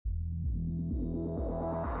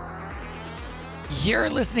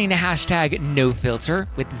You're listening to hashtag No Filter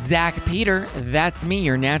with Zach Peter. That's me,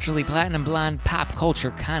 your naturally platinum blonde pop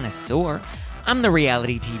culture connoisseur. I'm the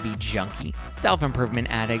reality TV junkie,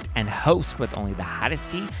 self-improvement addict, and host with only the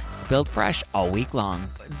hottest tea spilled fresh all week long.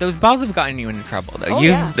 Those balls have gotten you into trouble, though.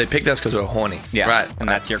 Yeah. They picked us because we were horny. Yeah, right. And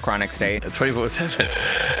that's your chronic state.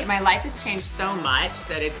 24/7. My life has changed so much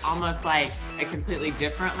that it's almost like a completely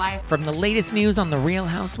different life. From the latest news on The Real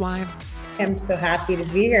Housewives, I'm so happy to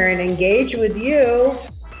be here and engage with you.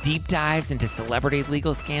 deep dives into celebrity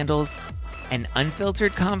legal scandals, and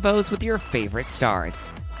unfiltered convos with your favorite stars,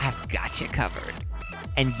 I've got you covered.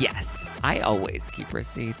 And yes, I always keep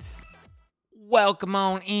receipts. Welcome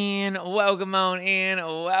on in,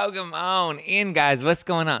 guys. What's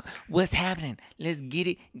going on? What's happening? Let's get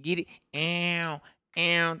it. Ow,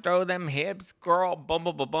 throw them hips, girl. Bum,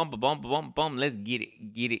 bum, bum, bum, bum, bum, bum. Let's get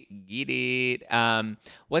it.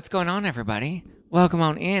 What's going on, everybody? Welcome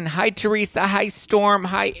on in. Hi, Teresa. Hi, Storm.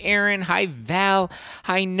 Hi, Aaron. Hi, Val.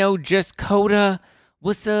 Hi, No Just Coda.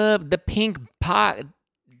 What's up? The pink pop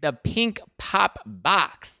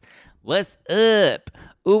box. What's up?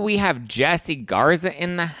 Ooh, we have Jesse Garza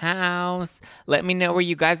in the house. Let me know where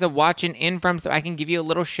you guys are watching in from so I can give you a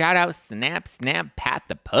little shout out. Snap, pat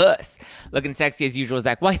the puss. Looking sexy as usual,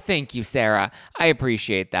 Zach. Why, thank you, Sarah. I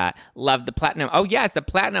appreciate that. Love the platinum. Oh, yes, the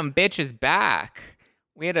platinum bitch is back.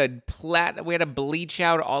 We had a bleach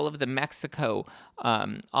out all of the Mexico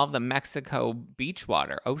beach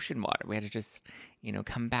water, ocean water. We had to just,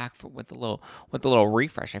 come back with a little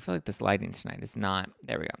refresh. I feel like this lighting tonight is not.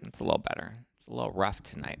 There we go. It's a little better. It's a little rough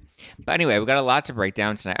tonight. But anyway, we got a lot to break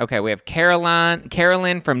down tonight. Okay, we have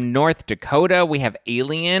Carolyn from North Dakota. We have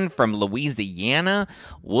Alien from Louisiana.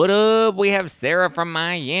 What up? We have Sarah from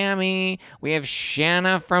Miami. We have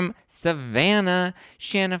Shanna from Savannah.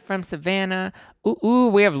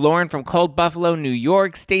 Ooh, we have Lauren from Cold Buffalo, New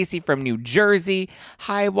York. Stacy from New Jersey.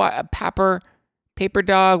 Hi, Paper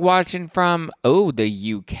Dog watching from,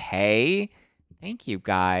 the UK. Thank you,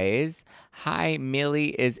 guys. Hi,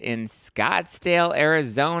 Millie is in Scottsdale,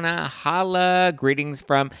 Arizona. Holla. Greetings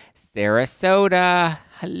from Sarasota.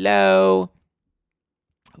 Hello.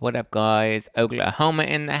 What up, guys? Oklahoma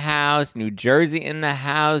in the house. New Jersey in the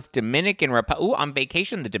house. Dominican Republic. Ooh, on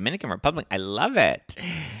vacation, the Dominican Republic. I love it.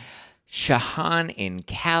 Shahan in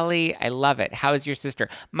Cali. I love it. How is your sister?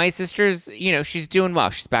 My sister's, she's doing well.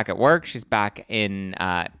 She's back at work. She's back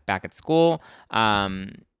at school.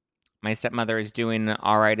 My stepmother is doing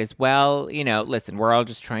all right as well. Listen, we're all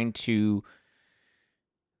just trying to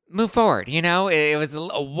move forward. It was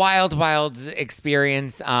a wild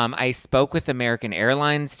experience. I spoke with American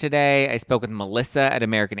Airlines today. I spoke with Melissa at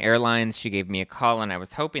American Airlines. She gave me a call, and I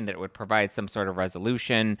was hoping that it would provide some sort of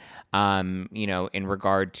resolution, in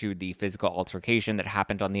regard to the physical altercation that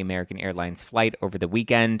happened on the American Airlines flight over the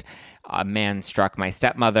weekend. A man struck my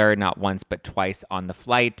stepmother not once but twice on the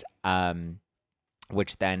flight,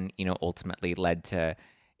 which then, ultimately led to,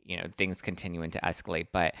 things continuing to escalate.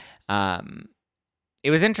 But it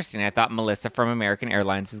was interesting. I thought Melissa from American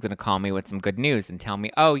Airlines was going to call me with some good news and tell me,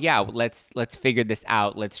 oh, yeah, let's figure this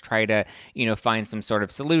out. Let's try to, find some sort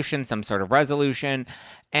of solution, some sort of resolution.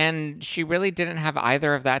 And she really didn't have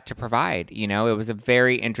either of that to provide. It was a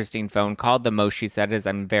very interesting phone call. The most she said is,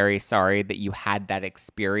 I'm very sorry that you had that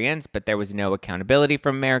experience, but there was no accountability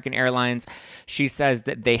from American Airlines. She says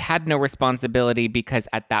that they had no responsibility because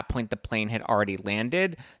at that point the plane had already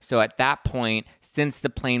landed. So at that point, since the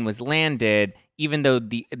plane was landed, even though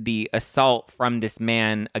the assault from this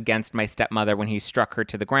man against my stepmother when he struck her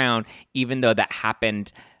to the ground, even though that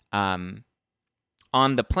happened on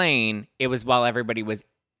the plane, it was while everybody was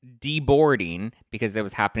deboarding because it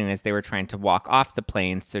was happening as they were trying to walk off the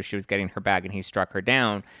plane. So she was getting her bag and he struck her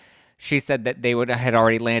down. She said that they had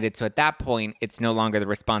already landed. So at that point, it's no longer the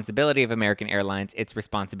responsibility of American Airlines. It's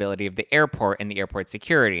responsibility of the airport and the airport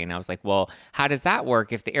security. And I was like, well, how does that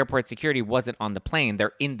work if the airport security wasn't on the plane?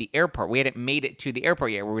 They're in the airport. We hadn't made it to the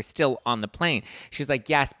airport yet. We were still on the plane. She's like,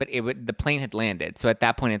 yes, but the plane had landed. So at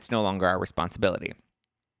that point, it's no longer our responsibility,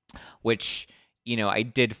 which I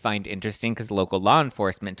did find interesting because local law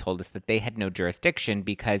enforcement told us that they had no jurisdiction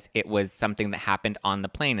because it was something that happened on the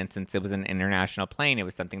plane. And since it was an international plane, it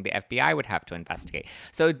was something the FBI would have to investigate.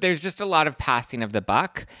 So there's just a lot of passing of the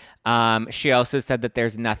buck. She also said that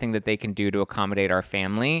there's nothing that they can do to accommodate our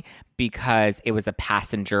family because it was a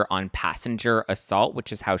passenger on passenger assault,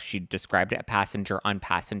 which is how she described it, a passenger on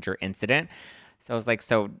passenger incident. So I was like,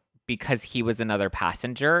 so because he was another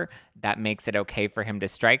passenger, that makes it okay for him to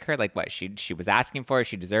strike her? Like, what she was asking for,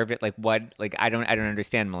 she deserved it. Like, what? Like, I don't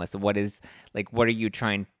understand, Melissa. What are you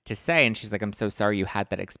trying to say? And she's like, I'm so sorry you had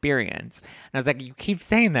that experience. And I was like, you keep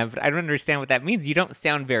saying that, but I don't understand what that means. You don't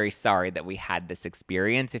sound very sorry that we had this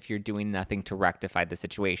experience if you're doing nothing to rectify the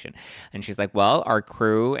situation. And she's like, well, our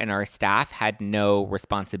crew and our staff had no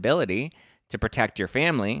responsibility to protect your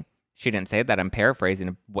family. She didn't say that. I'm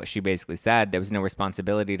paraphrasing what she basically said. There was no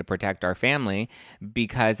responsibility to protect our family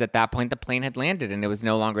because at that point the plane had landed and it was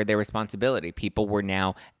no longer their responsibility. People were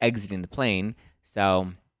now exiting the plane.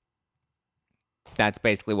 So that's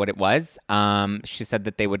basically what it was. She said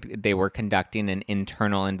that they were conducting an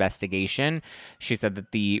internal investigation. She said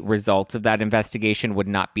that the results of that investigation would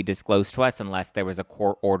not be disclosed to us unless there was a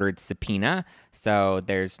court-ordered subpoena. So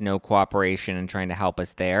there's no cooperation in trying to help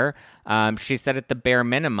us there. She said at the bare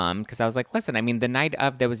minimum, because I was like, listen, I mean, the night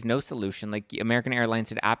of, there was no solution. Like, American Airlines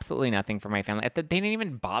did absolutely nothing for my family. They didn't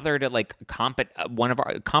even bother to like comp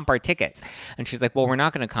our tickets. And she's like, well, we're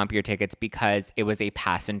not going to comp your tickets because it was a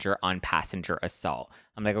passenger on passenger assault.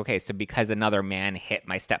 I'm like, okay, so because another man hit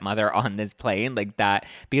my stepmother on this plane, like that,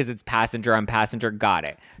 because it's passenger on passenger, got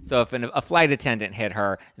it. So if a flight attendant hit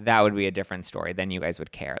her, that would be a different story. Then you guys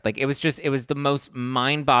would care. Like, it was the most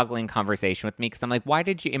mind-boggling conversation with me because I'm like, why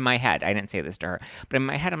did you, in my head, I didn't say this to her, but in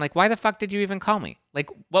my head, I'm like, why the fuck did you even call me? Like,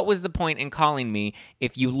 what was the point in calling me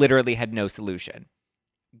if you literally had no solution?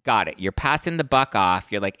 Got it. You're passing the buck off.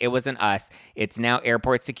 You're like, it wasn't us. It's now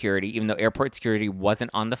airport security, even though airport security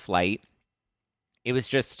wasn't on the flight. It was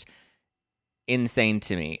just insane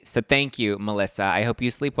to me. So thank you, Melissa. I hope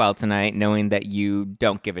you sleep well tonight, knowing that you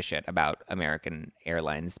don't give a shit about American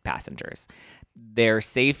Airlines passengers.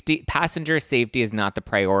 Passenger safety is not the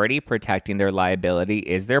priority. Protecting their liability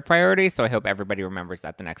is their priority. So I hope everybody remembers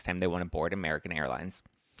that the next time they want to board American Airlines.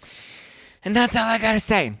 And that's all I got to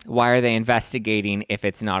say. Why are they investigating if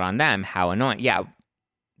it's not on them? How annoying. Yeah.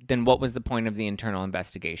 Then what was the point of the internal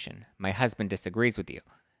investigation? My husband disagrees with you.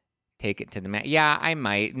 Take it to the man. Yeah, I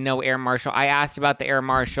might. No air marshal. I asked about the air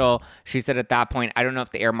marshal. She said at that point, I don't know if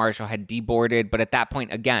the air marshal had deboarded, but at that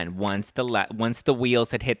point, again, once the wheels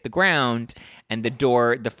had hit the ground and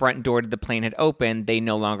the front door to the plane had opened, they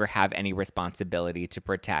no longer have any responsibility to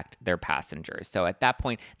protect their passengers. So at that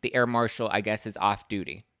point, the air marshal, I guess, is off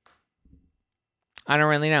duty. I don't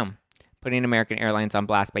really know. Putting American Airlines on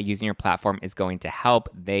blast by using your platform is going to help.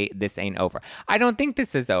 This ain't over. I don't think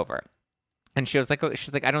this is over. And she's like,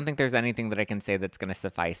 I don't think there's anything that I can say that's going to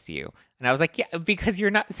suffice you. And I was like, yeah, because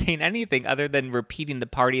you're not saying anything other than repeating the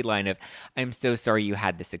party line of, I'm so sorry you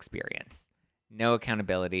had this experience. No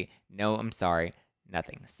accountability. No, I'm sorry.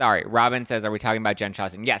 Nothing. Sorry. Robin says, are we talking about Jen Shah?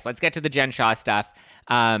 Yes, let's get to the Jen Shah stuff.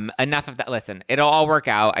 Enough of that. Listen, it'll all work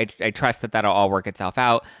out. I trust that that'll all work itself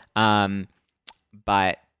out.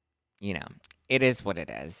 But, you know, it is what it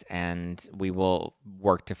is. And we will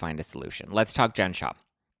work to find a solution. Let's talk Jen Shah.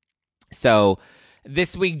 So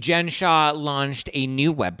this week, Jen Shah launched a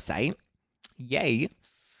new website. Yay.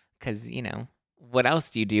 Because, you know, what else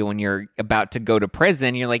do you do when you're about to go to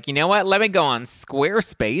prison? You're like, you know what? Let me go on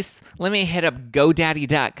Squarespace. Let me hit up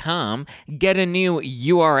GoDaddy.com, get a new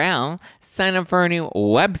URL, sign up for a new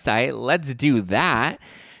website. Let's do that.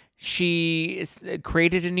 She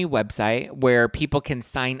created a new website where people can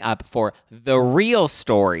sign up for the real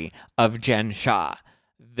story of Jen Shah.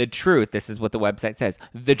 The truth, this is what the website says,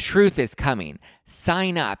 the truth is coming.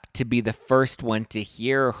 Sign up to be the first one to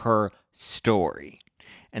hear her story.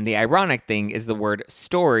 And the ironic thing is the word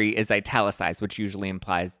story is italicized, which usually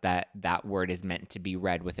implies that that word is meant to be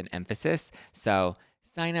read with an emphasis. So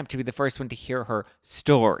sign up to be the first one to hear her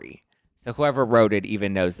story. So whoever wrote it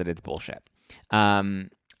even knows that it's bullshit.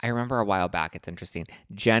 I remember a while back, it's interesting,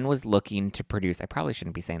 Jen was looking to produce, I probably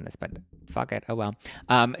shouldn't be saying this, but fuck it, oh well.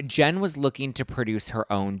 Jen was looking to produce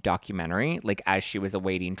her own documentary, like as she was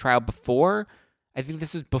awaiting trial before, I think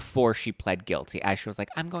this was before she pled guilty, as she was like,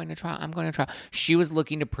 I'm going to trial. She was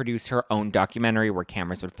looking to produce her own documentary where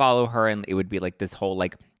cameras would follow her and it would be like this whole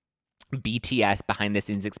like BTS behind the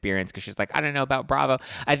scenes experience because she's like, I don't know about Bravo.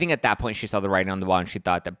 I think at that point she saw the writing on the wall and she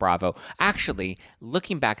thought that Bravo, actually,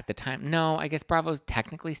 looking back at the time, no, I guess Bravo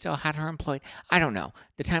technically still had her employed. I don't know.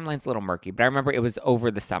 The timeline's a little murky, but I remember it was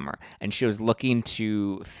over the summer and she was looking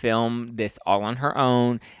to film this all on her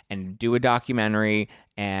own and do a documentary.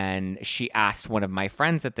 And she asked one of my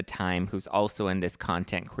friends at the time, who's also in this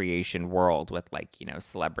content creation world with like, you know,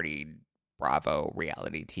 celebrity Bravo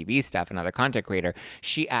reality TV stuff, another content creator,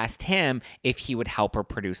 she asked him if he would help her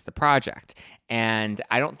produce the project. And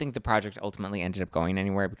I don't think the project ultimately ended up going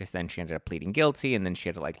anywhere because then she ended up pleading guilty and then she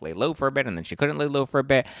had to like lay low for a bit and then she couldn't lay low for a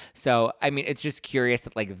bit. So, I mean, it's just curious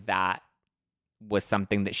that like that was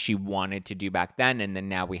something that she wanted to do back then. And then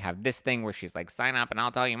now we have this thing where she's like, sign up and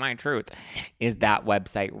I'll tell you my truth. Is that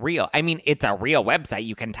website real? I mean, it's a real website.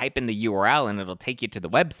 You can type in the URL and it'll take you to the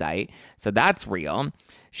website. So that's real.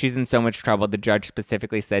 She's in so much trouble. The judge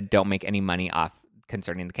specifically said, don't make any money off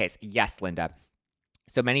concerning the case. Yes, Linda.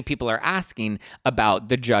 So many people are asking about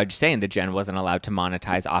the judge saying that Jen wasn't allowed to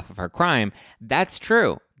monetize off of her crime. That's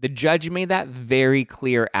true. The judge made that very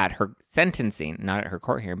clear at her sentencing, not at her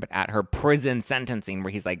court hearing, but at her prison sentencing,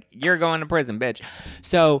 where he's like, you're going to prison, bitch.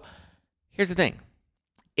 So here's the thing.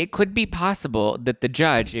 It could be possible that the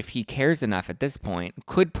judge, if he cares enough at this point,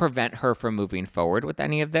 could prevent her from moving forward with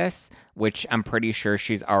any of this, which I'm pretty sure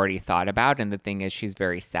she's already thought about. And the thing is, she's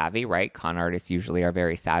very savvy, right? Con artists usually are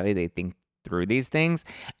very savvy. They think through these things.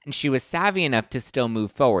 And she was savvy enough to still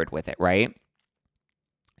move forward with it, right?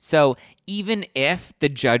 So even if the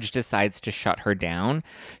judge decides to shut her down,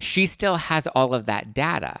 she still has all of that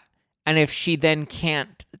data. And if she then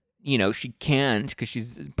can't, she can't because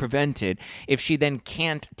she's prevented. If she then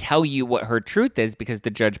can't tell you what her truth is because the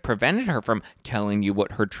judge prevented her from telling you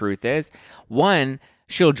what her truth is, one,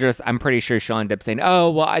 I'm pretty sure she'll end up saying, oh,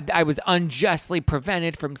 well, I was unjustly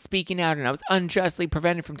prevented from speaking out and I was unjustly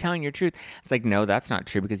prevented from telling your truth. It's like, no, that's not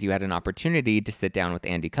true because you had an opportunity to sit down with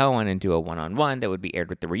Andy Cohen and do a one-on-one that would be aired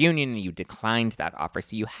with the reunion and you declined that offer.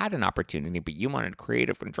 So you had an opportunity, but you wanted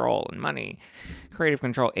creative control and money. Creative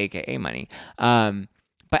control, AKA money.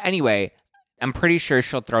 But anyway, I'm pretty sure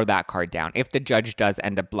she'll throw that card down. If the judge does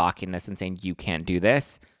end up blocking this and saying, you can't do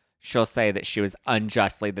this, she'll say that she was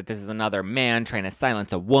unjustly, that this is another man trying to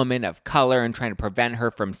silence a woman of color and trying to prevent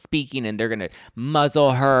her from speaking, and they're going to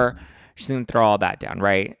muzzle her. She's going to throw all that down,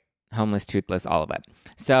 right? Homeless, toothless, all of it.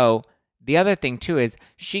 So the other thing, too, is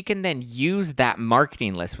she can then use that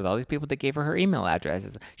marketing list with all these people that gave her email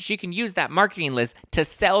addresses. She can use that marketing list to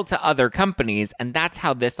sell to other companies, and that's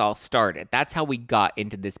how this all started. That's how we got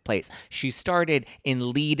into this place. She started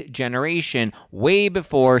in lead generation way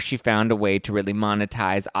before she found a way to really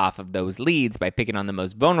monetize off of those leads by picking on the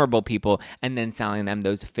most vulnerable people and then selling them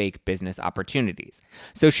those fake business opportunities.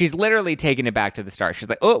 So she's literally taking it back to the start. She's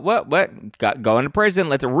like, oh, what? Going to prison.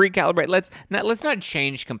 Let's recalibrate. Let's not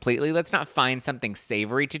change completely. Let's not find something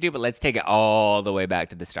savory to do, but let's take it all the way back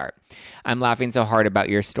to the start. I'm laughing so hard about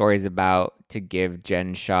your stories about to give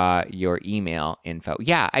Jen Shah your email info.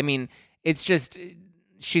 Yeah, I mean, it's just,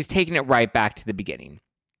 she's taking it right back to the beginning.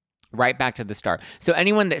 Right back to the start. So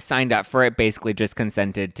anyone that signed up for it basically just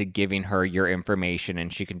consented to giving her your information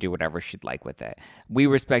and she can do whatever she'd like with it. We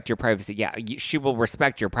respect your privacy. Yeah, she will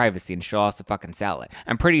respect your privacy and she'll also fucking sell it.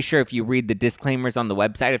 I'm pretty sure if you read the disclaimers on the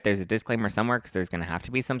website, if there's a disclaimer somewhere, because there's going to have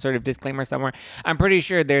to be some sort of disclaimer somewhere, I'm pretty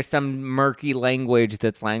sure there's some murky language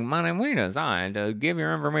that's like, man, we decide to give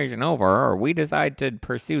your information over or we decide to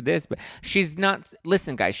pursue this. But she's not,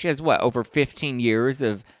 listen guys, she has over 15 years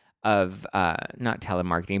of not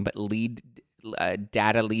telemarketing, but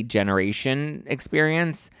data lead generation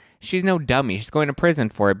experience. She's no dummy. She's going to prison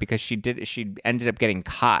for it because she ended up getting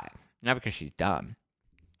caught, not because she's dumb.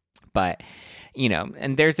 But,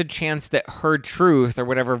 and there's a chance that her truth or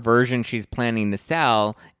whatever version she's planning to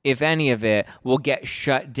sell, if any of it, will get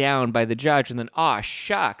shut down by the judge. And then,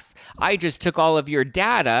 shucks, I just took all of your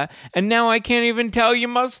data and now I can't even tell you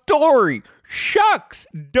my story. Shucks,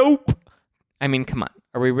 dope. I mean, come on.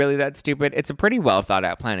 Are we really that stupid? It's a pretty well thought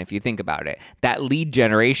out plan if you think about it. That lead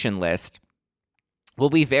generation list will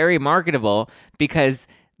be very marketable because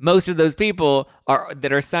most of those people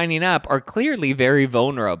that are signing up are clearly very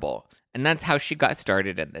vulnerable. And that's how she got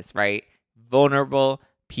started in this, right? Vulnerable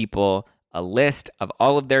people, a list of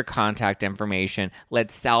all of their contact information.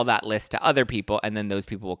 Let's sell that list to other people. And then those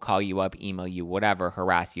people will call you up, email you, whatever,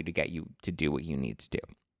 harass you to get you to do what you need to do.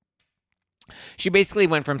 She basically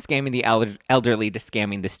went from scamming the elderly to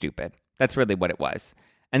scamming the stupid. That's really what it was.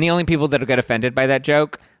 And the only people that will get offended by that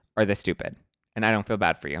joke are the stupid. And I don't feel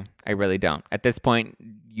bad for you. I really don't. At this point,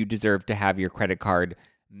 you deserve to have your credit card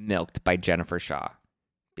milked by Jennifer Shah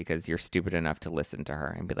because you're stupid enough to listen to her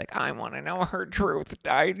and be like, I want to know her truth.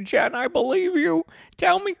 Jen, I believe you.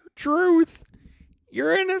 Tell me her truth.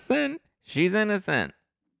 You're innocent. She's innocent.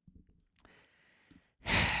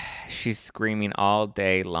 She's screaming all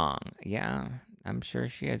day long. Yeah, I'm sure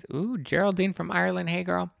she is. Ooh, Geraldine from Ireland. Hey,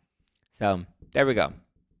 girl. So there we go.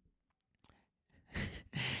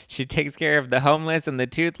 She takes care of the homeless and the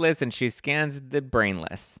toothless, and she scams the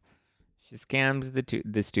brainless. She scams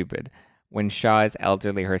the stupid. When Shah is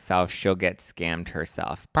elderly herself, she'll get scammed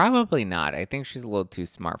herself. Probably not. I think she's a little too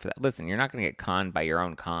smart for that. Listen, you're not going to get conned by your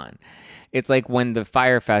own con. It's like when the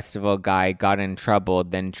Fire Festival guy got in trouble,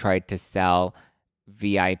 then tried to sell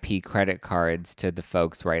VIP credit cards to the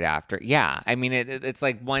folks right after. Yeah, I mean, it's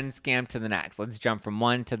like one scam to the next. Let's jump from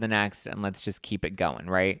one to the next and let's just keep it going,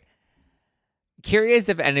 right? Curious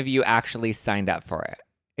if any of you actually signed up for it.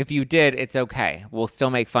 If you did, it's okay. We'll still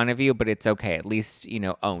make fun of you, but it's okay. At least,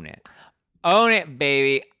 own it. Own it,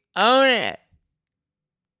 baby. Own it.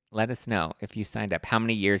 Let us know if you signed up. How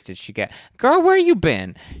many years did she get? Girl, where you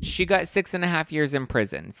been? She got 6.5 years in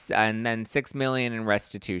prison and then $6 million in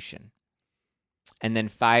restitution. And then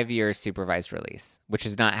 5 years supervised release, which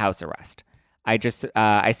is not house arrest.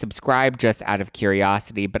 I subscribe just out of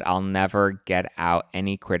curiosity, but I'll never get out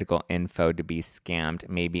any critical info to be scammed.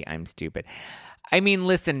 Maybe I'm stupid. I mean,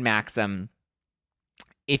 listen, Maxim,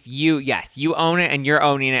 if you own it and you're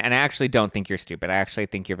owning it, and I actually don't think you're stupid. I actually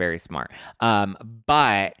think you're very smart.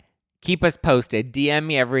 But keep us posted. DM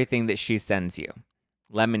me everything that she sends you.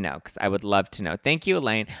 Let me know, because I would love to know. Thank you,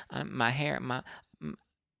 Elaine. My hair,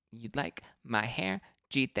 you'd like my hair?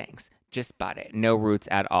 Gee, thanks. Just bought it. No roots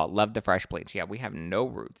at all. Love the fresh bleach. Yeah, we have no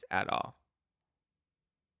roots at all.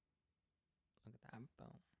 Look at that. Boom.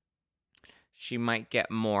 She might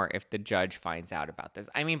get more if the judge finds out about this.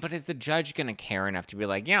 I mean, but is the judge going to care enough to be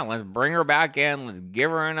like, yeah, let's bring her back in. Let's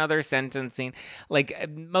give her another sentencing.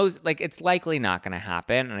 It's likely not going to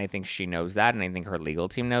happen. And I think she knows that. And I think her legal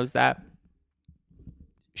team knows that.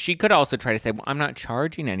 She could also try to say, well, I'm not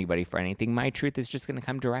charging anybody for anything. My truth is just going to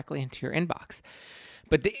come directly into your inbox.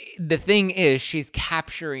 But the thing is, she's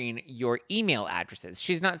capturing your email addresses.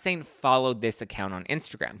 She's not saying follow this account on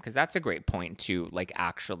Instagram, because that's a great point to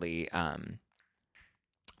actually.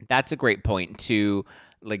 That's a great point to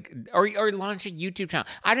or launch a YouTube channel.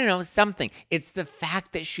 I don't know, something. It's the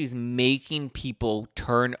fact that she's making people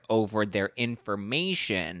turn over their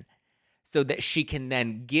information so that she can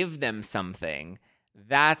then give them something.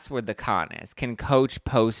 That's where the con is. Can Coach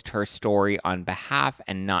post her story on behalf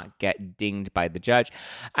and not get dinged by the judge?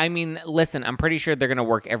 I mean, listen, I'm pretty sure they're going to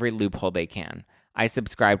work every loophole they can. I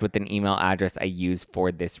subscribed with an email address I use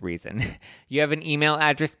for this reason. You have an email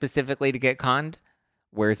address specifically to get conned?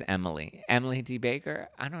 Where's Emily? Emily D. Baker?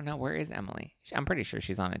 I don't know. Where is Emily? I'm pretty sure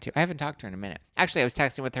she's on it too. I haven't talked to her in a minute. Actually, I was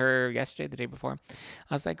texting with her yesterday, the day before.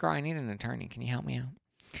 I was like, girl, I need an attorney. Can you help me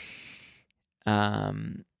out?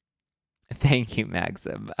 Thank you,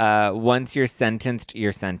 Maxim. Once you're sentenced,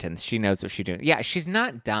 you're sentenced. She knows what she's doing. Yeah, she's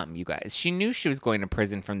not dumb, you guys. She knew she was going to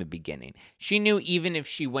prison from the beginning. She knew even if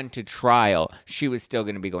she went to trial, she was still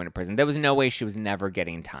going to be going to prison. There was no way she was never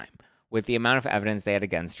getting time. With the amount of evidence they had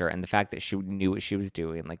against her and the fact that she knew what she was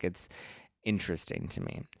doing, it's interesting to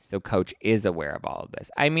me. So Coach is aware of all of this.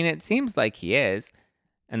 I mean, it seems like he is.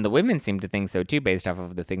 And the women seem to think so too, based off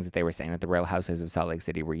of the things that they were saying at the Real Housewives of Salt Lake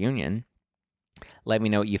City reunion. Let me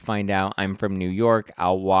know what you find out. I'm from New York.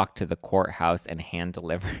 I'll walk to the courthouse and hand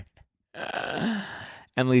deliver.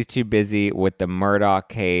 Emily's too busy with the Murdoch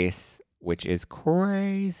case, which is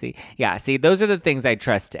crazy. Yeah, see, those are the things I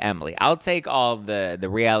trust to Emily. I'll take all the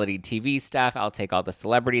reality TV stuff. I'll take all the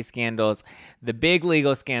celebrity scandals. The big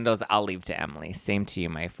legal scandals, I'll leave to Emily. Same to you,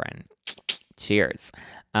 my friend. Cheers.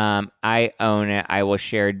 I own it. I will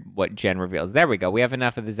share what Jen reveals. There we go. We have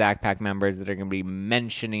enough of the Zach Pack members that are going to be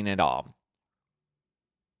mentioning it all.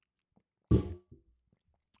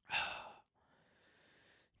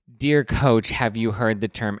 Dear Coach, have you heard the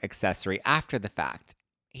term accessory after the fact?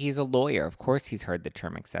 He's a lawyer. Of course he's heard the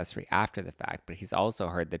term accessory after the fact, but he's also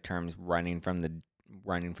heard the terms running from the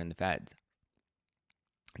feds.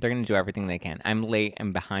 They're going to do everything they can. I'm late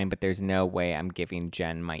and behind, but there's no way I'm giving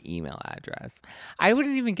Jen my email address. I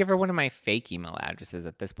wouldn't even give her one of my fake email addresses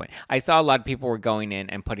at this point. I saw a lot of people were going in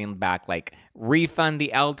and putting back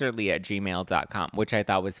refundtheelderly@gmail.com, which I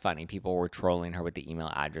thought was funny. People were trolling her with the email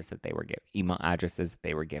addresses that they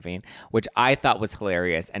were giving, which I thought was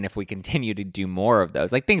hilarious. And if we continue to do more of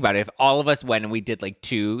those, think about it. If all of us went and we did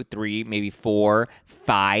 2, 3, maybe 4,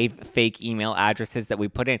 5 fake email addresses that we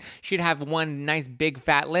put in, she'd have one nice big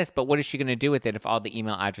fat list, but what is she going to do with it if all the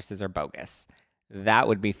email addresses are bogus? That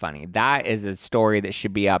would be funny. That is a story that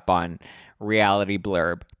should be up on Reality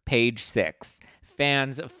Blurb, page 6.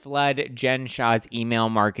 Fans flood Jen Shah's email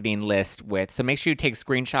marketing list with, so make sure you take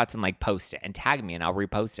screenshots and post it and tag me and I'll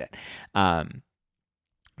repost it.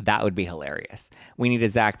 That would be hilarious. We need a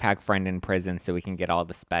Zach Pack friend in prison so we can get all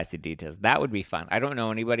the spicy details. That would be fun. I don't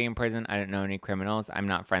know anybody in prison. I don't know any criminals. I'm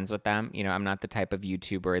not friends with them. I'm not the type of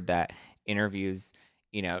YouTuber that interviews,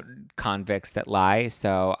 convicts that lie.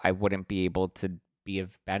 So I wouldn't be able to be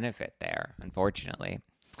of benefit there, unfortunately.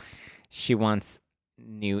 She wants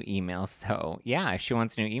new emails. So yeah, if she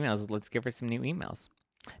wants new emails, let's give her some new emails.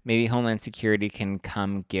 Maybe Homeland Security can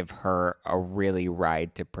come give her a really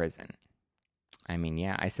ride to prison. I mean,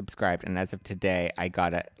 yeah, I subscribed, and as of today, I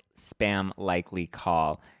got spam likely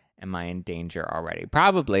call. Am I in danger already?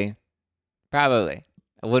 Probably. I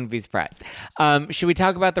wouldn't be surprised. Should we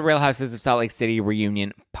talk about the Real Houses of Salt Lake City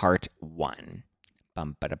reunion part 1?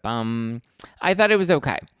 Bum. I thought it was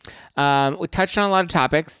okay. We touched on a lot of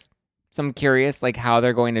topics. So I'm curious like how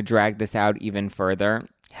they're going to drag this out even further.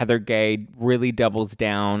 Heather Gay really doubles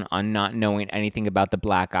down on not knowing anything about the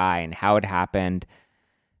black eye and how it happened.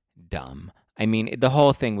 Dumb. I mean, the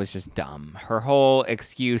whole thing was just dumb. Her whole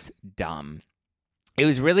excuse, dumb. It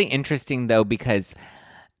was really interesting, though, because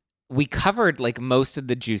we covered like most of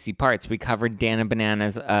the juicy parts. We covered Dana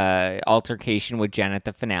Banana's altercation with Jen at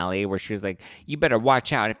the finale, where she was like, you better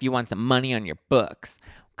watch out if you want some money on your books.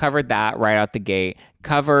 Covered that right out the gate.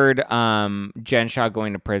 Covered Jen Shah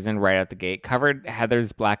going to prison right out the gate. Covered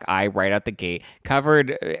Heather's black eye right out the gate.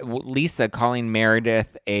 Covered Lisa calling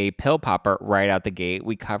Meredith a pill popper right out the gate.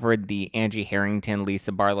 We covered the Angie Harrington,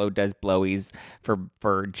 Lisa Barlow does blowies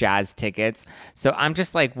for jazz tickets. So I'm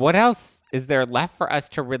just like, what else is there left for us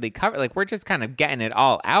to really cover? Like, we're just kind of getting it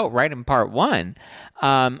all out right in part 1.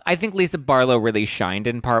 I think Lisa Barlow really shined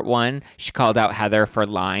in part 1. She called out Heather for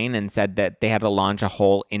lying and said that they had to launch a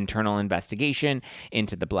whole internal investigation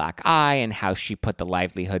into the black eye and how she put the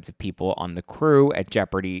livelihoods of people on the crew at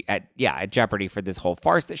jeopardy for this whole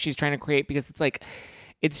farce that she's trying to create, because it's like,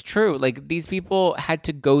 it's true. Like, these people had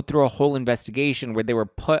to go through a whole investigation where they were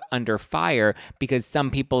put under fire because some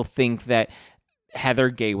people think that Heather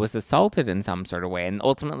Gay was assaulted in some sort of way. And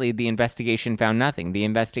ultimately, the investigation found nothing. The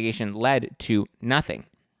investigation led to nothing.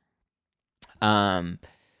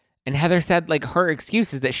 And Heather said, like, her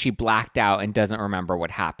excuse is that she blacked out and doesn't remember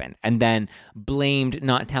what happened, and then blamed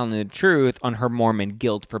not telling the truth on her Mormon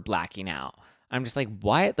guilt for blacking out. I'm just like,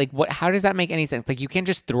 what? Like, what? How does that make any sense? Like, you can't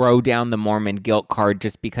just throw down the Mormon guilt card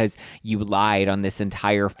just because you lied on this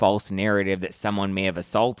entire false narrative that someone may have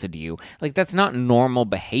assaulted you. Like, that's not normal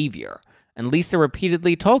behavior. And Lisa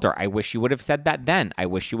repeatedly told her, I wish you would have said that then. I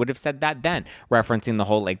wish you would have said that then. Referencing the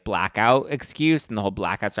whole like blackout excuse and the whole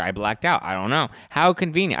blackout. So I blacked out. I don't know. How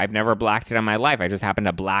convenient. I've never blacked it in my life. I just happened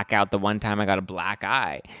to black out the one time I got a black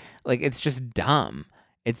eye. Like, it's just dumb.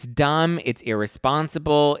 It's dumb. It's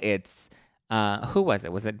irresponsible. It's, who was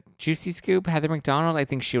it? Was it Juicy Scoop? Heather McDonald? I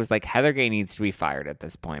think she was like, Heather Gay needs to be fired at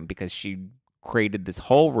this point because she created this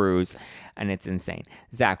whole ruse, and it's insane.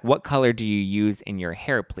 Zach, what color do you use in your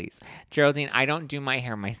hair, please? Geraldine, I don't do my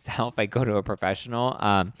hair myself. I go to a professional.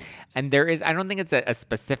 And there is, I don't think it's a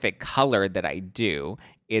specific color that I do.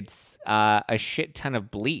 It's a shit ton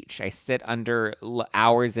of bleach. I sit under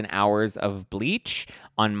hours and hours of bleach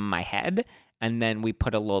on my head, and then we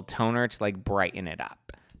put a little toner to like brighten it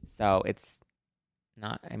up. So it's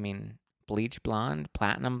not, I mean, bleach blonde,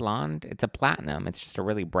 platinum blonde. It's a platinum. It's just a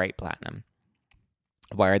really bright platinum.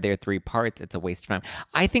 Why are there 3 parts? It's a waste of time.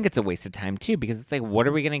 I think it's a waste of time, too, because it's like, what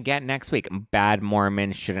are we going to get next week? Bad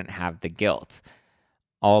Mormons shouldn't have the guilt.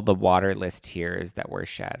 All the waterless tears that were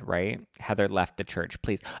shed, right? Heather left the church,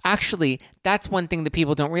 please. Actually, that's one thing that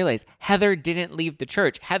people don't realize. Heather didn't leave the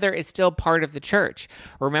church. Heather is still part of the church.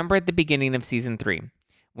 Remember at the beginning of season 3,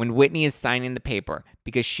 when Whitney is signing the paper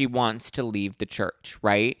because she wants to leave the church,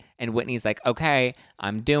 right? And Whitney's like, okay,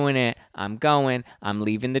 I'm doing it. I'm going. I'm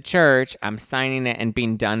leaving the church. I'm signing it and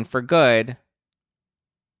being done for good.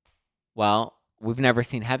 Well, we've never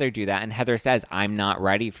seen Heather do that. And Heather says, I'm not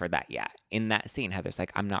ready for that yet. In that scene, Heather's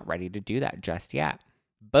like, I'm not ready to do that just yet.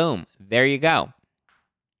 Boom. There you go.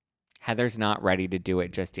 Heather's not ready to do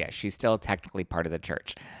it just yet. She's still technically part of the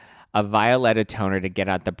church. A Violetta toner to get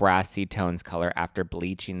out the brassy tones color after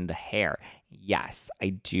bleaching the hair. Yes,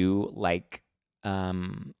 I do like a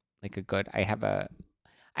good, I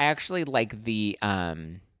actually like the,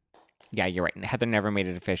 yeah, you're right. Heather never made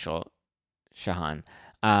it official, Shahan.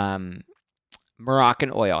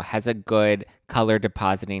 Moroccan oil has a good color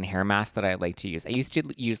depositing hair mask that I like to use. I used to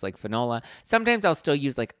use like Fanola. Sometimes I'll still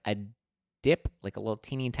use like a dip, like a little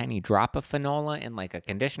teeny tiny drop of Fanola in like a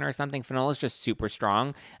conditioner or something. Fanola is just super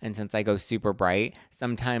strong, and since I go super bright,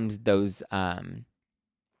 sometimes those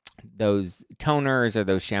toners or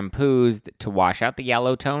those shampoos to wash out the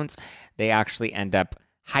yellow tones, they actually end up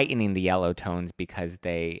heightening the yellow tones because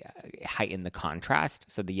they heighten the contrast,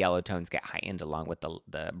 so the yellow tones get heightened along with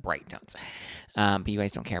the bright tones. But you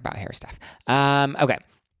guys don't care about hair stuff. Okay.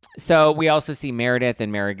 So we also see Meredith,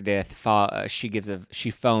 and Meredith,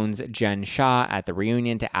 she phones Jen Shah at the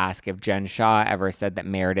reunion to ask if Jen Shah ever said that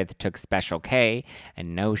Meredith took Special K,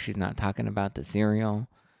 and no, she's not talking about the cereal.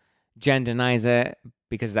 Jen denies it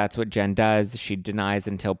because that's what Jen does. She denies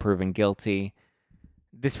until proven guilty.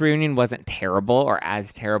 This reunion wasn't terrible or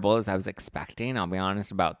as terrible as I was expecting. I'll be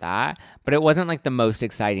honest about that. But it wasn't like the most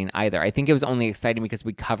exciting either. I think it was only exciting because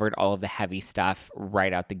we covered all of the heavy stuff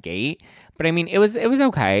right out the gate. But I mean, it was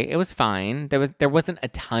okay. It was fine. There wasn't a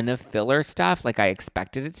ton of filler stuff like I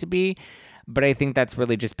expected it to be. But I think that's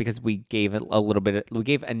really just because we gave it we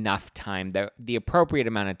gave enough time, the appropriate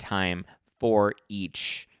amount of time for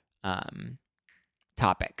each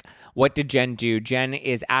topic. What did Jen do? Jen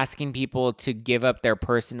is asking people to give up their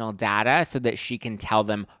personal data so that she can tell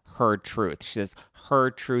them her truth. She says her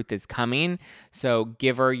truth is coming. So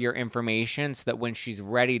give her your information so that when she's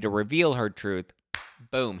ready to reveal her truth,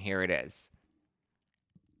 boom, here it is.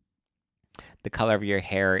 The color of your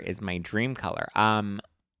hair is my dream color.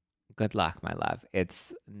 Good luck, my love.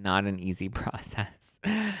 It's not an easy process.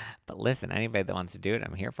 But listen, anybody that wants to do it,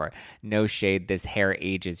 I'm here for it. No shade. This hair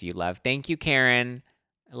ages you, love. Thank you, Karen.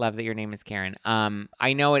 I love that your name is Karen.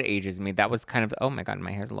 I know it ages me. That was kind of, oh my God,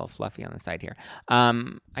 my hair's a little fluffy on the side here.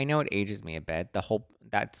 I know it ages me a bit.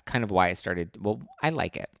 That's kind of why I started. Well, I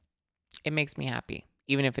like it. It makes me happy,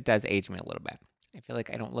 even if it does age me a little bit. I feel like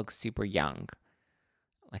I don't look super young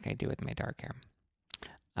like I do with my dark hair.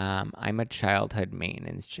 I'm a child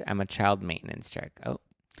maintenance check. Oh,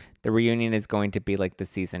 the reunion is going to be like the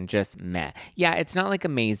season, just meh. Yeah, it's not like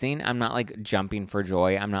amazing. I'm not like jumping for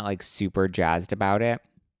joy. I'm not like super jazzed about it.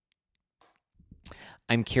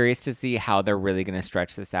 I'm curious to see how they're really going to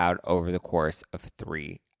stretch this out over the course of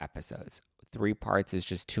 3 episodes. 3 parts is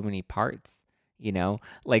just too many parts, you know?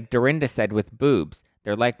 Like Dorinda said with boobs,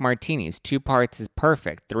 they're like martinis. 2 parts is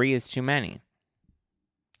perfect. 3 is too many.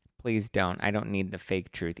 Please don't. I don't need the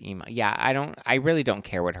fake truth email. Yeah, I really don't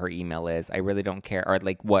care what her email is. I really don't care, or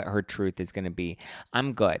like what her truth is going to be.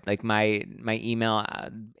 I'm good. Like my email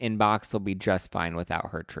inbox will be just fine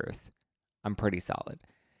without her truth. I'm pretty solid.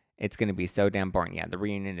 It's going to be so damn boring. Yeah, the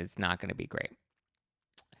reunion is not going to be great.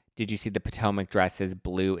 Did you see the Potomac dresses?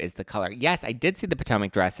 Blue is the color. Yes, I did see the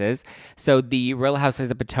Potomac dresses. So the Real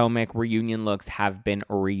Housewives of Potomac reunion looks have been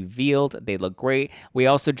revealed. They look great. We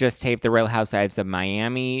also just taped the Real Housewives of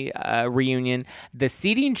Miami reunion. The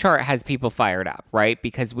seating chart has people fired up, right?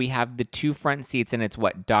 Because we have the 2 front seats, and it's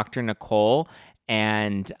what? Dr. Nicole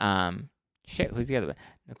and, who's the other one?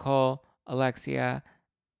 Nicole, Alexia,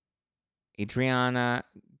 Adriana,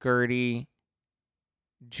 Gertie,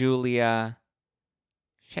 Julia.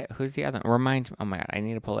 Who's the other one? Reminds me. Oh my God, I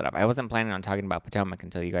need to pull it up. I wasn't planning on talking about Potomac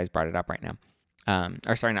until you guys brought it up right now.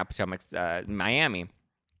 Not Potomac, Miami.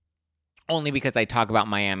 Only because I talk about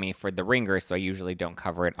Miami for the Ringer, so I usually don't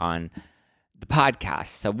cover it on the podcast.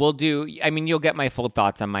 So you'll get my full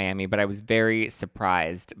thoughts on Miami, but I was very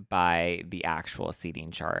surprised by the actual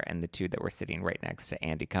seating chart and the 2 that were sitting right next to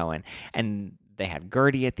Andy Cohen. And they had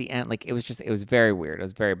Gertie at the end. Like, it was very weird. It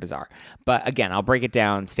was very bizarre. But again, I'll break it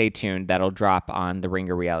down. Stay tuned. That'll drop on the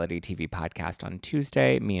Ringer Reality TV podcast on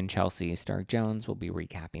Tuesday. Me and Chelsea Stark-Jones will be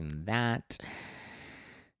recapping that.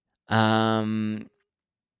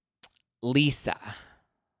 Lisa.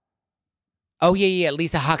 Oh, yeah.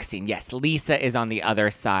 Lisa Hochstein. Yes, Lisa is on the other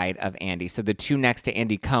side of Andy. So the 2 next to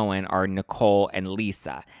Andy Cohen are Nicole and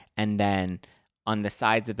Lisa. And then on the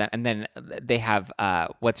sides of them, and then they have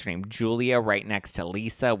what's her name, Julia, right next to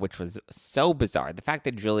Lisa, which was so bizarre. The fact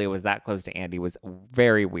that Julia was that close to Andy was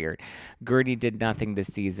very weird. Gertie did nothing this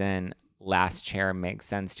season. Last chair makes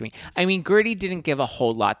sense to me. I mean, Gertie didn't give a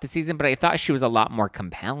whole lot this season, but I thought she was a lot more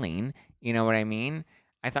compelling. You know what I mean?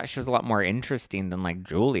 I thought she was a lot more interesting than like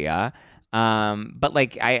Julia. But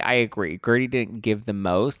like I agree, Gertie didn't give the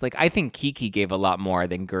most. Like, I think Kiki gave a lot more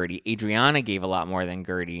than Gertie. Adriana gave a lot more than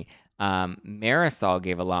Gertie. Marisol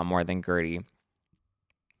gave a lot more than Gertie.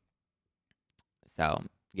 So,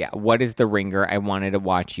 yeah. What is The Ringer? I wanted to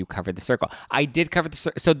watch you cover The Circle. I did cover The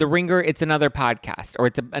Circle. So The Ringer, it's another podcast, or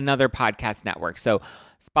it's another podcast network. So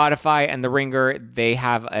Spotify and The Ringer, they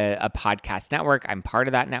have a podcast network. I'm part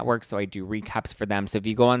of that network, so I do recaps for them. So if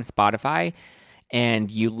you go on Spotify and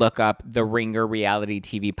you look up the Ringer Reality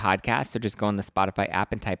TV podcast, so just go on the Spotify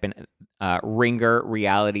app and type in Ringer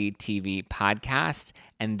Reality TV podcast,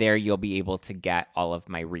 and there you'll be able to get all of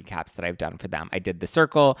my recaps that I've done for them. I did The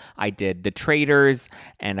Circle, I did The Traders,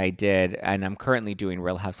 and I'm currently doing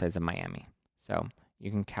Real Housewives of Miami. So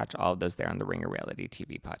you can catch all of those there on the Ringer Reality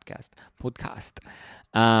TV podcast.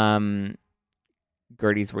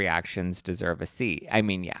 Gertie's reactions deserve a C. I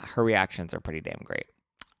mean, yeah, her reactions are pretty damn great.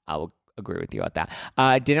 I'll agree with you about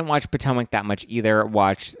that. Didn't watch Potomac that much either.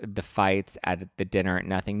 Watched the fights at the dinner.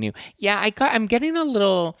 Nothing new. Yeah, I'm getting a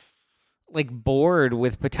little like bored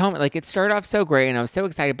with Potomac. Like, it started off so great and I was so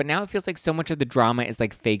excited, but now it feels like so much of the drama is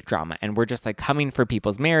like fake drama, and we're just like coming for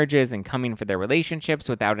people's marriages and coming for their relationships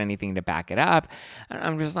without anything to back it up. And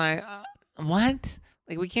I'm just like, what?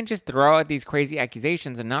 Like, we can't just throw out these crazy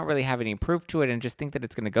accusations and not really have any proof to it and just think that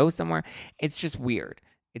it's going to go somewhere. It's just weird.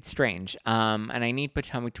 It's strange. And I need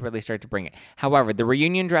Potomac to really start to bring it. However, the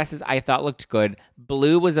reunion dresses I thought looked good.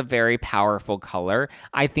 Blue was a very powerful color.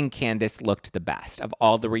 I think Candace looked the best. Of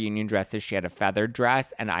all the reunion dresses, she had a feathered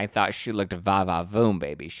dress, and I thought she looked va-va-voom,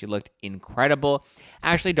 baby. She looked incredible.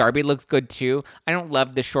 Ashley Darby looks good, too. I don't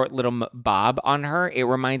love the short little bob on her. It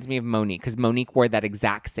reminds me of Monique, because Monique wore that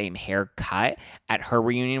exact same haircut at her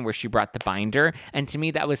reunion where she brought the binder. And to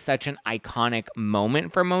me, that was such an iconic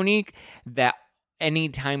moment for Monique that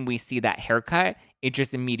anytime we see that haircut, it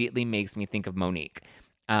just immediately makes me think of Monique.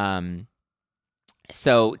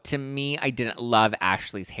 So to me, I didn't love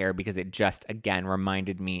Ashley's hair because it just, again,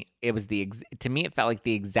 reminded me, to me, it felt like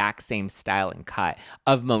the exact same style and cut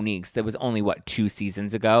of Monique's that was only, 2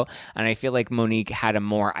 seasons ago. And I feel like Monique had a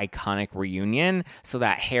more iconic reunion. So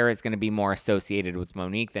that hair is going to be more associated with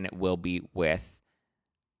Monique than it will be with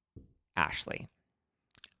Ashley.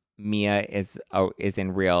 Mia is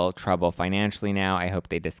in real trouble financially now. I hope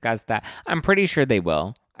they discuss that. I'm pretty sure they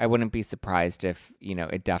will. I wouldn't be surprised if,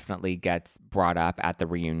 it definitely gets brought up at the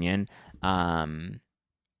reunion.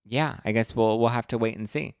 Yeah, I guess we'll have to wait and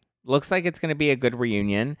see. Looks like it's going to be a good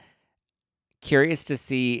reunion. Curious to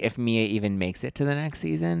see if Mia even makes it to the next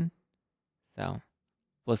season. So,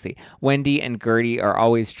 we'll see. Wendy and Gertie are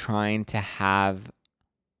always trying to have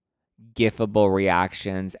gifable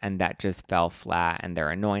reactions, and that just fell flat, and they're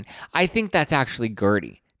annoying. I think that's actually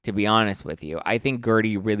Gertie, to be honest with you. I think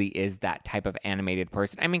Gertie really is that type of animated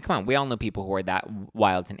person. I mean, come on, we all know people who are that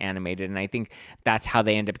wild and animated, and I think that's how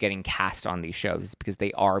they end up getting cast on these shows, is because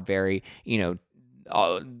they are very,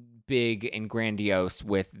 big and grandiose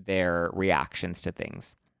with their reactions to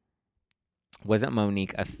things. Wasn't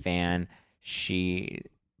Monique a fan? She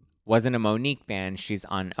wasn't a Monique fan. She's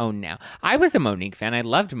on OWN now. I was a Monique fan. I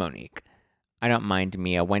loved Monique. I don't mind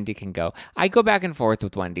Mia. Wendy can go. I go back and forth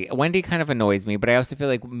with Wendy. Wendy kind of annoys me, but I also feel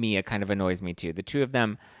like Mia kind of annoys me too. The two of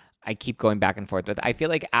them, I keep going back and forth with. I feel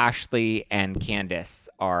like Ashley and Candace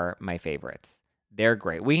are my favorites. They're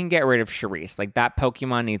great. We can get rid of Charisse. Like, that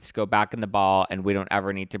Pokemon needs to go back in the ball, and we don't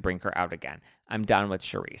ever need to bring her out again. I'm done with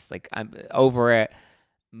Charisse. Like, I'm over it.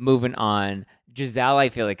 Moving on. Giselle, I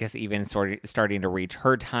feel like, is even starting to reach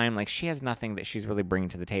her time. Like, she has nothing that she's really bringing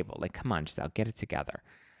to the table. Like, come on, Giselle, get it together.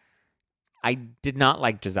 I did not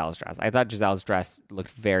like Giselle's dress. I thought Giselle's dress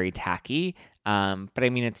looked very tacky. But I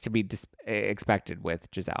mean, it's to be expected with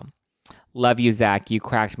Giselle. Love you, Zach. You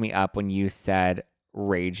cracked me up when you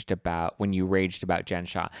raged about Jen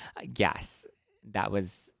Shah. Yes, that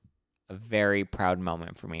was a very proud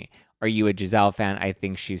moment for me. Are you a Giselle fan? I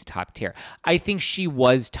think she's top tier. I think she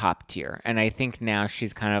was top tier, and I think now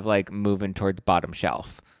she's kind of like moving towards bottom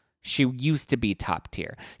shelf. She used to be top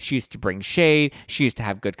tier. She used to bring shade. She used to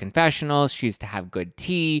have good confessionals. She used to have good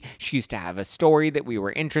tea. She used to have a story that we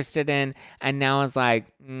were interested in. And now it's like,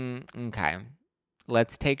 okay,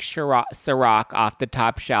 let's take Ciroc off the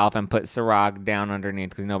top shelf and put Ciroc down underneath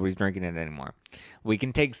because nobody's drinking it anymore. We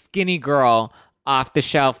can take Skinny Girl off the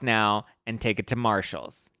shelf now and take it to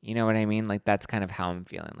Marshall's. You know what I mean? Like, that's kind of how I'm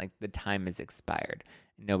feeling. Like, the time is expired.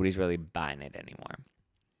 Nobody's really buying it anymore.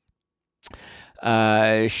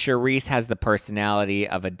 Charisse has the personality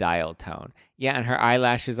of a dial tone. Yeah, and her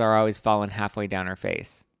eyelashes are always falling halfway down her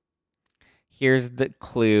face. Here's the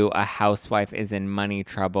clue. A housewife is in money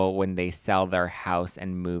trouble when they sell their house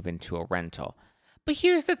and move into a rental. But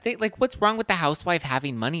here's the thing, like, what's wrong with the housewife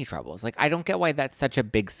having money troubles? Like, I don't get why that's such a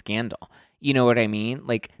big scandal. You know what I mean?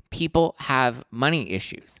 Like, people have money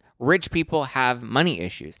issues. Rich people have money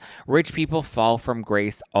issues. Rich people fall from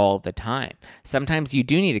grace all the time. Sometimes you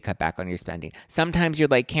do need to cut back on your spending. Sometimes you're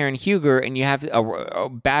like Karen Huger and you have a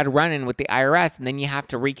bad run-in with the IRS, and then you have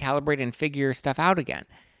to recalibrate and figure your stuff out again.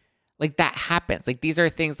 Like, that happens. Like, these are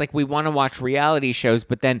things, like, we want to watch reality shows,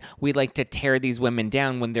 but then we like to tear these women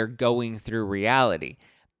down when they're going through reality.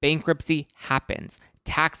 Bankruptcy happens.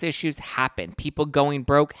 Tax issues happen. People going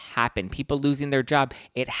broke happen. People losing their job.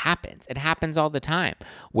 It happens. It happens all the time.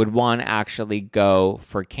 Would Juan actually go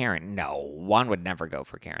for Karen? No, Juan would never go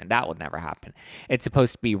for Karen. That would never happen. It's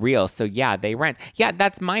supposed to be real. So yeah, they rent. Yeah,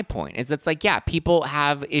 that's my point. Is it's like, yeah, people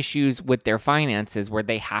have issues with their finances where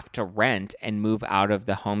they have to rent and move out of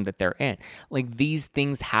the home that they're in. Like, these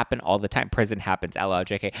things happen all the time. Prison happens.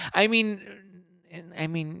 LLJK. I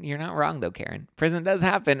mean, you're not wrong, though, Karen. Prison does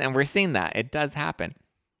happen, and we're seeing that. It does happen.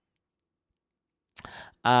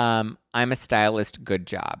 I'm a stylist. Good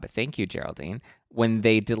job. Thank you, Geraldine. When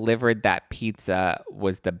they delivered that pizza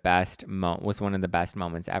was one of the best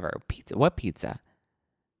moments ever. Pizza? What pizza?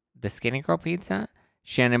 The Skinny Girl pizza?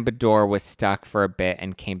 Shannon Bedore was stuck for a bit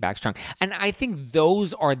and came back strong. And I think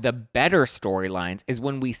those are the better storylines, is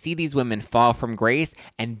when we see these women fall from grace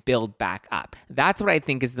and build back up. That's what I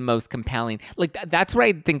think is the most compelling. Like, that's what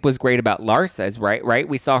I think was great about Larsa's, right?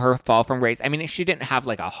 We saw her fall from grace. I mean, she didn't have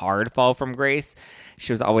like a hard fall from grace.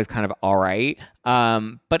 She was always kind of all right.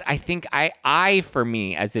 But I think I, for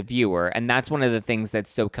me as a viewer, and that's one of the things that's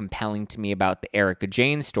so compelling to me about the Erika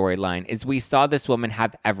Jayne storyline, is we saw this woman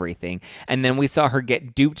have everything. And then we saw her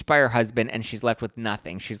get duped by her husband and she's left with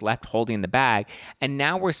nothing. She's left holding the bag. And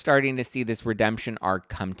now we're starting to see this redemption arc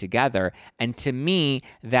come together. And to me,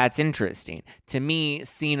 that's interesting. To me,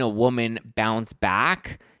 seeing a woman bounce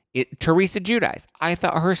back, Teresa Giudice, I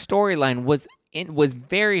thought her storyline was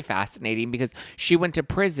very fascinating because she went to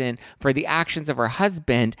prison for the actions of her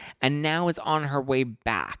husband and now is on her way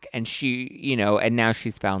back. And and now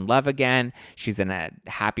she's found love again. She's in a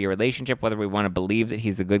happy relationship, whether we want to believe that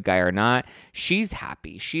he's a good guy or not. She's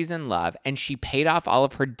happy. She's in love. And she paid off all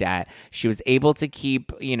of her debt. She was able to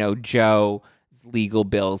keep, Joe's legal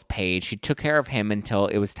bills paid. She took care of him until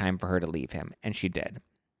it was time for her to leave him. And she did.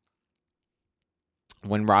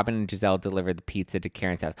 When Robin and Giselle delivered the pizza to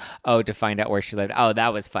Karen's house. Oh, to find out where she lived. Oh,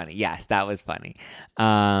 that was funny. Yes, that was funny.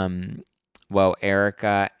 Well,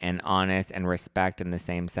 Erika and honest and respect in the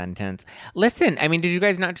same sentence. Listen, I mean, did you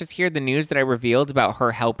guys not just hear the news that I revealed about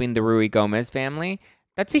her helping the Rui Gomez family?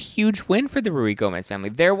 That's a huge win for the Rui Gomez family.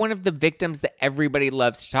 They're one of the victims that everybody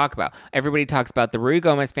loves to talk about. Everybody talks about the Rui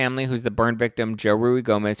Gomez family, who's the burn victim, Joe Rui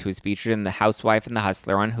Gomez, who's featured in The Housewife and The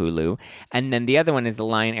Hustler on Hulu. And then the other one is the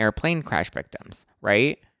Lion Air plane crash victims,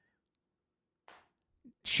 right?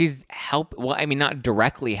 She's not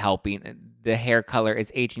directly helping. The hair color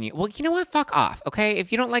is aging you. Well, you know what? Fuck off, okay?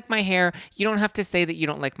 If you don't like my hair, you don't have to say that you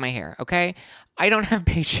don't like my hair, okay? I don't have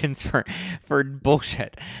patience for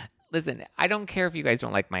bullshit. Listen, I don't care if you guys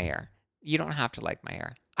don't like my hair. You don't have to like my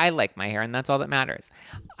hair. I like my hair, and that's all that matters.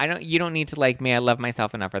 You don't need to like me. I love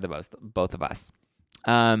myself enough for the both of us.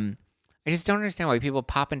 I just don't understand why people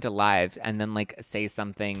pop into lives and then say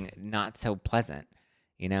something not so pleasant.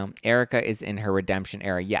 Erika is in her redemption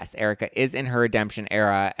era. Yes, Erika is in her redemption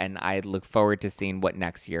era, and I look forward to seeing what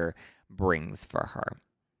next year brings for her.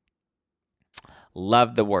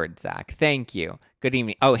 Love the word, Zach. Thank you. Good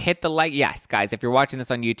evening. Oh, hit the like. Yes, guys, if you're watching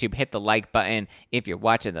this on YouTube, hit the like button. If you're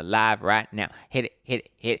watching the live right now, hit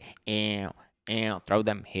it. And throw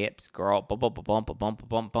them hips, girl. Boom, boom, boom, boom, boom,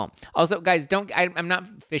 boom, boom. Also, guys, I'm not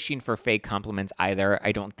fishing for fake compliments either.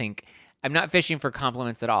 I'm not fishing for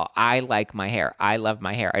compliments at all. I like my hair. I love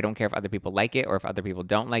my hair. I don't care if other people like it or if other people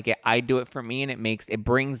don't like it. I do it for me, and it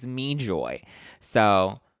brings me joy.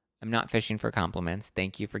 So I'm not fishing for compliments.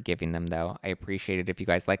 Thank you for giving them, though. I appreciate it if you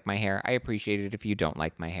guys like my hair. I appreciate it if you don't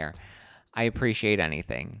like my hair. I appreciate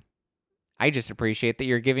anything. I just appreciate that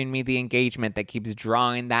you're giving me the engagement that keeps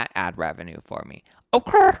drawing that ad revenue for me.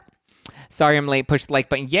 Okay. Sorry I'm late. Push the like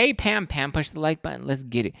button. Yay, Pam. Pam, push the like button. Let's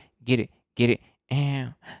get it. Get it.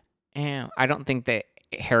 Ow. I don't think that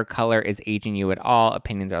hair color is aging you at all.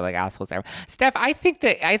 Opinions are like assholes. Steph, I think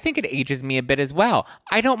it ages me a bit as well.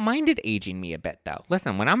 I don't mind it aging me a bit, though.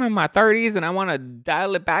 Listen, when I'm in my 30s and I want to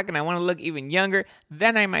dial it back and I want to look even younger,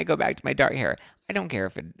 then I might go back to my dark hair. I don't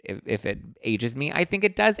care if it ages me. I think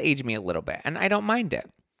it does age me a little bit, and I don't mind it.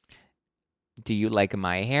 Do you like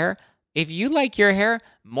my hair? If you like your hair,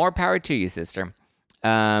 more power to you, sister.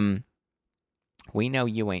 We know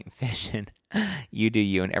you ain't fishing. You do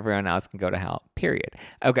you, and everyone else can go to hell. Period.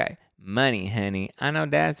 Okay. Money, honey. I know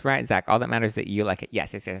that's right, Zach. All that matters is that you like it.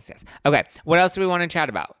 Yes. Okay. What else do we want to chat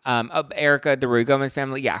about? Erika, the Rui Gomez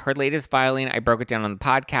family. Yeah, her latest filing. I broke it down on the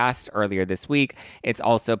podcast earlier this week. It's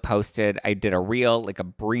also posted. I did a reel, a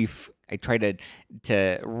brief. I tried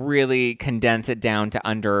to really condense it down to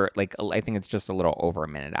under, I think it's just a little over a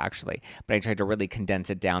minute, actually. But I tried to really condense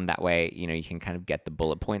it down that way, you can kind of get the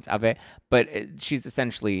bullet points of it. But she's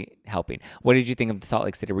essentially helping. What did you think of the Salt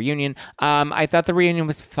Lake City reunion? I thought the reunion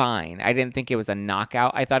was fine. I didn't think it was a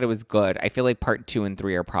knockout. I thought it was good. I feel like part 2 and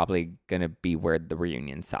 3 are probably going to be where the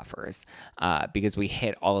reunion suffers because we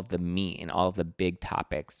hit all of the meat and all of the big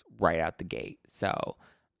topics right out the gate. So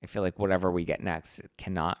I feel like whatever we get next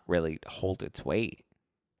cannot really hold its weight.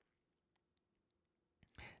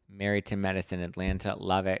 Married to Medicine, Atlanta.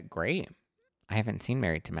 Love it. Great. I haven't seen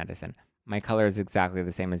Married to Medicine. My color is exactly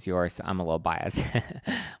the same as yours, so I'm a little biased.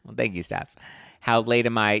 Well, thank you, Steph. How late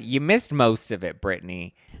am I? You missed most of it,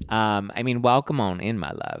 Brittany. Welcome on in,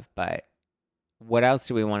 my love. But what else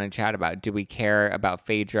do we want to chat about? Do we care about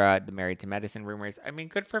Phaedra, the Married to Medicine rumors?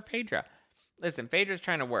 Good for Phaedra. Listen, Phaedra's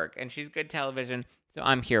trying to work, and she's good television, so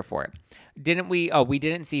I'm here for it. Didn't we? Oh, we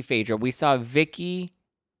didn't see Phaedra. We saw Vicky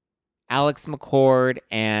Alex McCord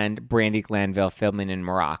and Brandy Glanville filming in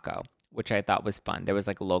Morocco, which I thought was fun. There was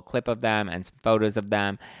like a little clip of them and some photos of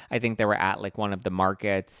them. I think they were at like one of the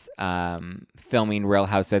markets filming Real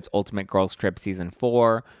Housewives Ultimate Girls Trip Season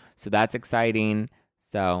 4. So that's exciting.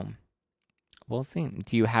 So we'll see.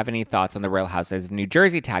 Do you have any thoughts on the Real Housewives of New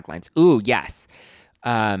Jersey taglines? Ooh, yes.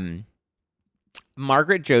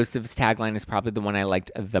 Margaret Joseph's tagline is probably the one I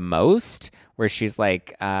liked the most, where she's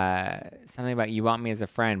like, something about you want me as a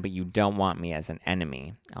friend, but you don't want me as an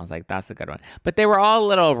enemy. I was like, that's a good one. But they were all a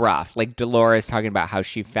little rough. Like Dolores talking about how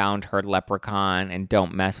she found her leprechaun and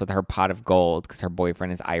don't mess with her pot of gold because her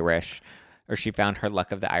boyfriend is Irish. Or she found her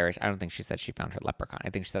luck of the Irish. I don't think she said she found her leprechaun. I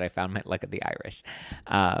think she said I found my luck of the Irish.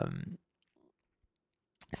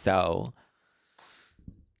 So,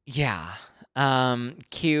 yeah.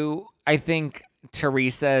 Q, I think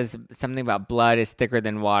Teresa's something about blood is thicker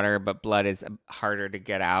than water, but blood is harder to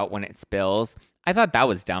get out when it spills. I thought that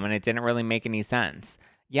was dumb and it didn't really make any sense.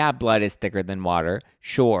 Yeah, blood is thicker than water,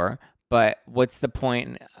 sure. But what's the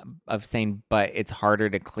point of saying, but it's harder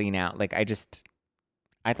to clean out? Like, I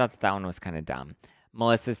thought that one was kind of dumb.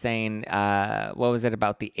 Melissa saying, what was it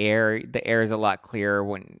about the air? The air is a lot clearer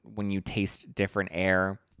when you taste different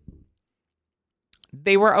air.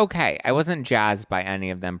 They were okay. I wasn't jazzed by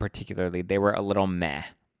any of them particularly. They were a little meh.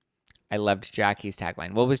 I loved Jackie's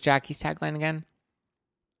tagline. What was Jackie's tagline again?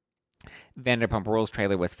 Vanderpump Rules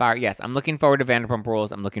trailer was fire. Yes, I'm looking forward to Vanderpump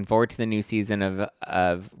Rules. I'm looking forward to the new season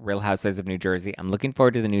of Real Housewives of New Jersey. I'm looking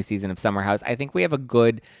forward to the new season of Summer House. I think we have a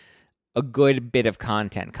good bit of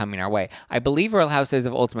content coming our way. I believe Real Housewives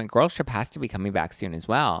of Ultimate Girls Trip has to be coming back soon as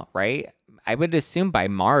well, right? I would assume by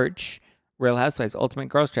March, Real Housewives Ultimate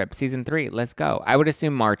Girls Trip Season 3, let's go. I would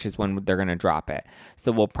assume March is when they're going to drop it.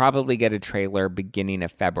 So we'll probably get a trailer beginning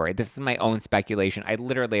of February. This is my own speculation. I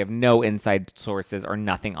literally have no inside sources or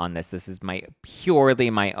nothing on this. This is purely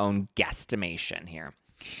my own guesstimation here.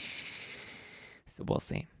 So we'll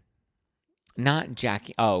see. Not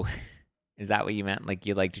Jackie. Oh, is that what you meant? Like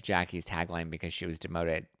you liked Jackie's tagline because she was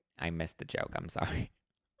demoted? I missed the joke. I'm sorry.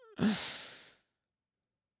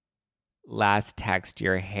 Last text,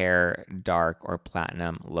 your hair dark or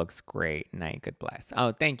platinum looks great. Night, good bless.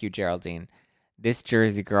 Oh, thank you, Geraldine. This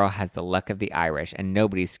Jersey girl has the luck of the Irish and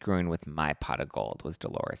nobody's screwing with my pot of gold, was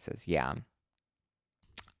Dolores's. Yeah.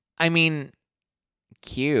 I mean,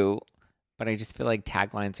 cute, but I just feel like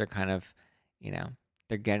taglines are kind of,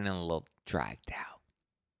 they're getting a little dragged out.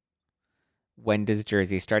 When does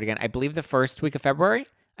Jersey start again? I believe the first week of February.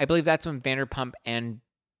 I believe that's when Vanderpump and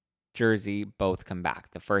Jersey both come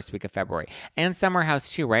back, the first week of February. And Summer House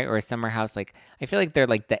too, right? Or Summer House, like, I feel like they're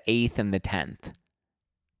like the 8th and the 10th.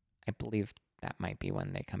 I believe that might be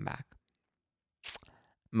when they come back.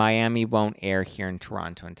 Miami won't air here in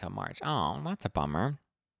Toronto until March. Oh, that's a bummer.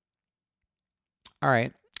 All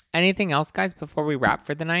right. Anything else, guys, before we wrap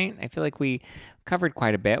for the night? I feel like we covered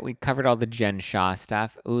quite a bit. We covered all the Jen Shah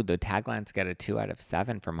stuff. Ooh, the taglines got a 2 out of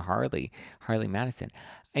 7 from Harley Madison.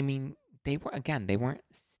 I mean, they weren't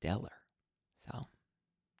stellar. So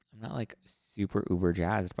I'm not like super uber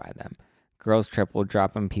jazzed by them. Girls Trip will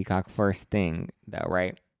drop on Peacock first thing though,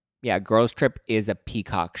 right? Yeah, Girls Trip is a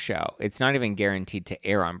Peacock show. It's not even guaranteed to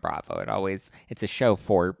air on Bravo. It's a show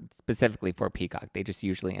specifically for Peacock. They just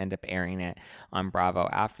usually end up airing it on Bravo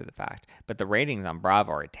after the fact. But the ratings on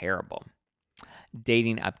Bravo are terrible.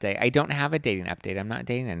 Dating update. I don't have a dating update. I'm not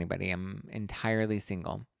dating anybody. I'm entirely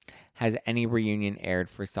single. Has any reunion aired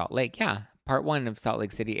for Salt Lake? Yeah, part 1 of Salt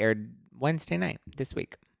Lake City aired Wednesday night this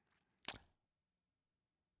week.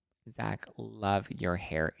 Zach, love your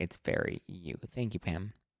hair. It's very you. Thank you,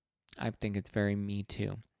 Pam. I think it's very me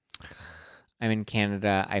too. I'm in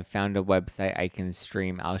Canada. I found a website I can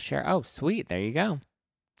stream. I'll share. Oh, sweet. There you go.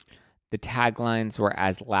 The taglines were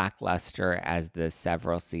as lackluster as the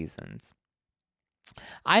several seasons.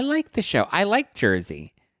 I like the show. I like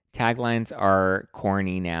Jersey. Taglines are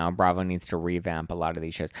corny now. Bravo needs to revamp a lot of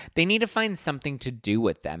these shows. They need to find something to do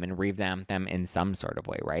with them and revamp them in some sort of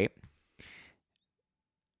way, right?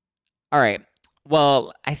 All right.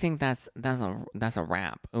 Well, I think that's a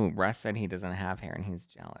wrap. Ooh, Russ said he doesn't have hair and he's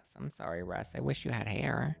jealous. I'm sorry, Russ. I wish you had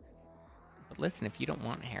hair. But listen, if you don't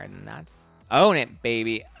want hair, then own it,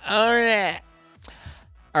 baby. Own it.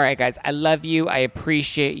 All right, guys. I love you. I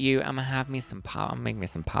appreciate you. I'm gonna make me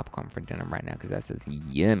some popcorn for dinner right now because that says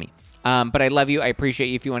yummy. But I love you. I appreciate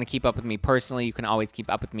you. If you want to keep up with me personally, you can always keep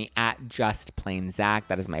up with me at Just Plain Zach.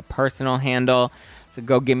 That is my personal handle. So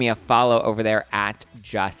go give me a follow over there at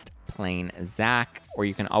Just Plain Zach. Or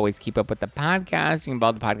you can always keep up with the podcast. You can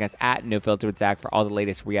follow the podcast at No Filter with Zach for all the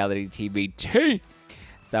latest reality TV tea.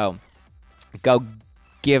 So go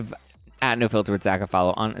give at No Filter with Zach,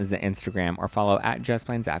 follow on the Instagram, or follow at Just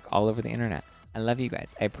Plain Zach all over the internet. I love you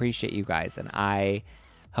guys. I appreciate you guys, and I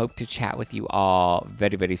hope to chat with you all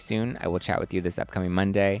very, very soon. I will chat with you this upcoming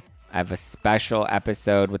Monday. I have a special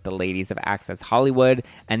episode with the ladies of Access Hollywood,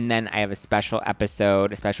 and then I have a special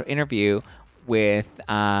episode, a special interview with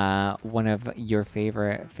one of your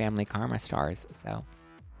favorite Family Karma stars. So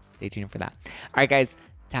stay tuned for that. All right, guys.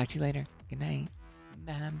 Talk to you later. Good night.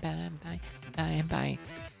 Bye, bye, bye, bye, bye.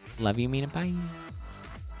 Love you, Mina. Bye.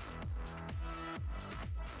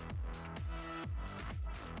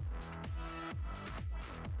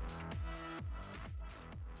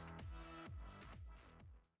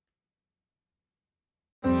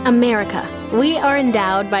 America. We are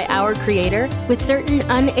endowed by our Creator with certain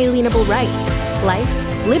unalienable rights: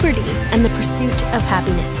 life, liberty, and the pursuit of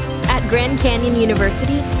happiness. At Grand Canyon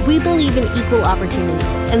University, we believe in equal opportunity,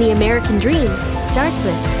 and the American dream starts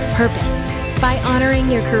with purpose. By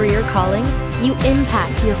honoring your career calling, you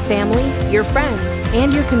impact your family, your friends,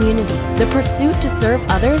 and your community. The pursuit to serve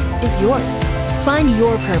others is yours. Find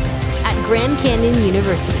your purpose at Grand Canyon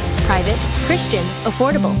University. Private, Christian,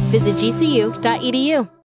 affordable. Visit gcu.edu.